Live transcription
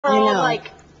I know.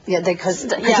 Like, yeah, because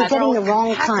you're getting the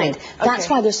wrong kind. That's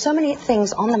why there's so many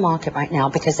things on the market right now,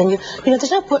 because then there's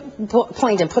no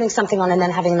point in putting something on and then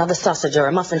having another sausage or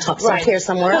a muffin top appear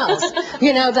somewhere else.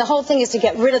 The whole thing is to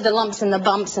get rid of the lumps and the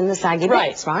bumps and the saggy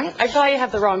bits, right? I probably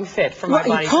have the wrong fit for my body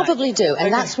type. You probably do,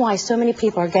 and that's why so many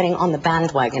people are getting on the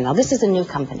bandwagon. Now, this is a new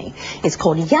company. It's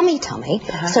called Yummie Tummy.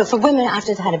 So for women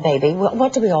after they've had a baby,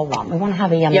 what do we all want? We want to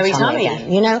have a Yummie Tummy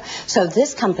again, So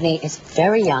this company is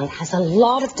very young, has a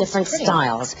lot of different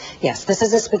styles. Yes, this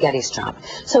is a spaghetti strap.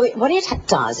 So what it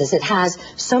does is it has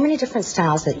so many different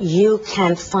styles that you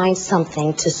can find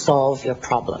something to solve your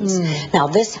problems. Now,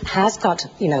 this has got,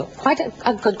 quite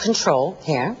a good control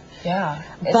here. Yeah.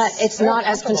 But it's not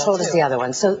as controlled as the other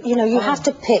one. So, you have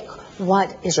to pick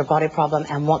what is your body problem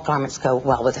and what garments go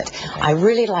well with it. I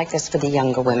really like this for the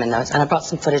younger women, though, and I brought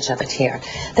some footage of it here.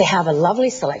 They have a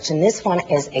lovely selection. This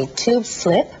one is a tube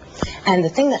slip. And the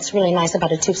thing that's really nice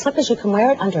about a tube slip is you can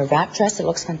wear it under a wrap dress. It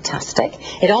looks fantastic.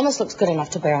 It almost looks good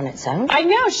enough to wear on its own. I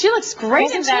know. She looks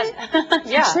great in that.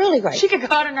 Yeah. It's really great. She could go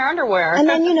out in her underwear. And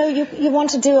then, you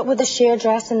want to do it with a sheer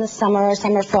dress in the summer or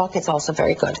summer frock. It's also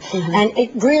very good. And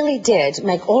it really did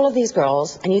make all of these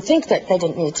girls, and you think that they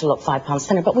didn't need to look 5 pounds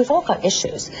thinner, but we've all got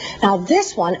issues. Now,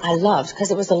 this one I loved because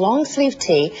it was a long sleeve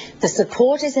tee. The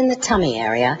support is in the tummy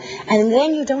area. And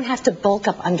then you don't have to bulk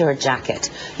up under a jacket.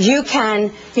 You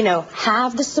can,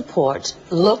 have the support,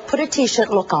 put a t-shirt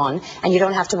look on, and you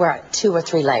don't have to wear 2 or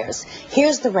 3 layers.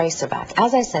 Here's the racerback.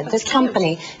 As I said, this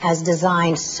company has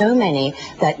designed so many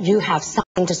that you have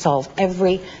something to solve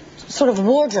every sort of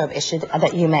wardrobe issue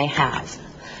that you may have.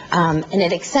 And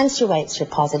it accentuates your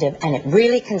positive, and it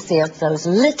really conceals those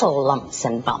little lumps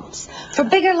and bumps. For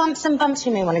bigger lumps and bumps,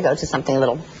 you may want to go to something a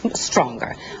little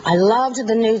stronger. I loved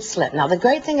the nude slip. Now, the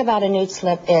great thing about a nude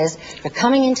slip is you're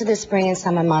coming into the spring and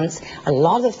summer months. A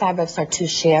lot of the fabrics are too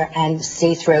sheer and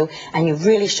see-through, and you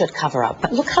really should cover up.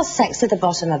 But look how sexy the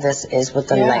bottom of this is with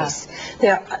the lace.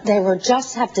 They were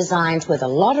just designed with a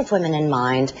lot of women in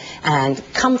mind, and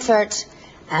comfort,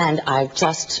 and I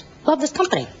just love this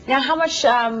company. Now, how much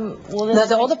will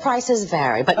this... All the prices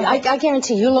vary, but I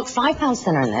guarantee you look 5 pounds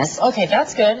thinner in this. Okay,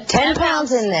 that's good. 10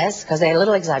 pounds in this, because they're a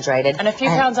little exaggerated. And a few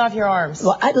pounds off your arms.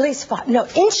 Well, at least 5. No,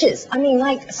 inches. I mean,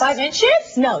 like... 5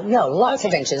 inches? No, lots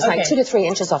of inches. Like 2 to 3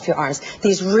 inches off your arms.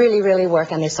 These really, really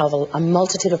work, and they solve a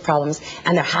multitude of problems,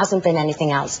 and there hasn't been anything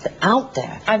else out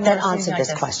there that answered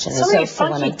this question. So many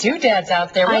funky doodads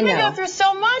out there. Women go through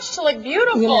so much to look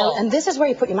beautiful. And this is where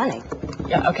you put your money.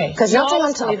 Yeah, okay. Because nothing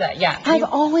on top. I've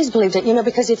always believed it,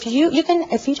 because if you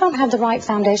don't have the right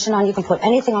foundation on, you can put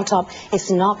anything on top.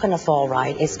 It's not going to fall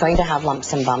right. It's going to have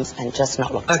lumps and bumps and just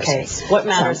not look pretty. Okay. What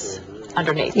matters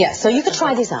underneath? Yeah. So you could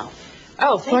try these out.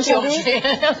 Oh, thank you.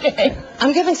 Okay.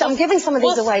 I'm giving some of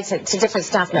these away to different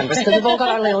staff members because we've all got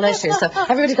our little issues. So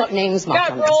everybody's got names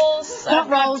marked on them. Got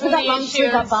rolls, we got lumps,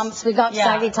 we got bumps, we got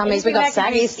saggy tummies, we got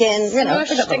saggy skin.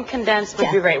 Smooshed and condensed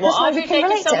would be great. Well, Audrey,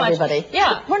 thank you so much. Everybody.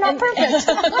 Yeah, we're not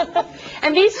perfect.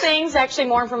 And these things, actually,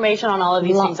 more information on all of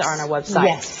these things are on our website.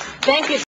 Yes. Thank you.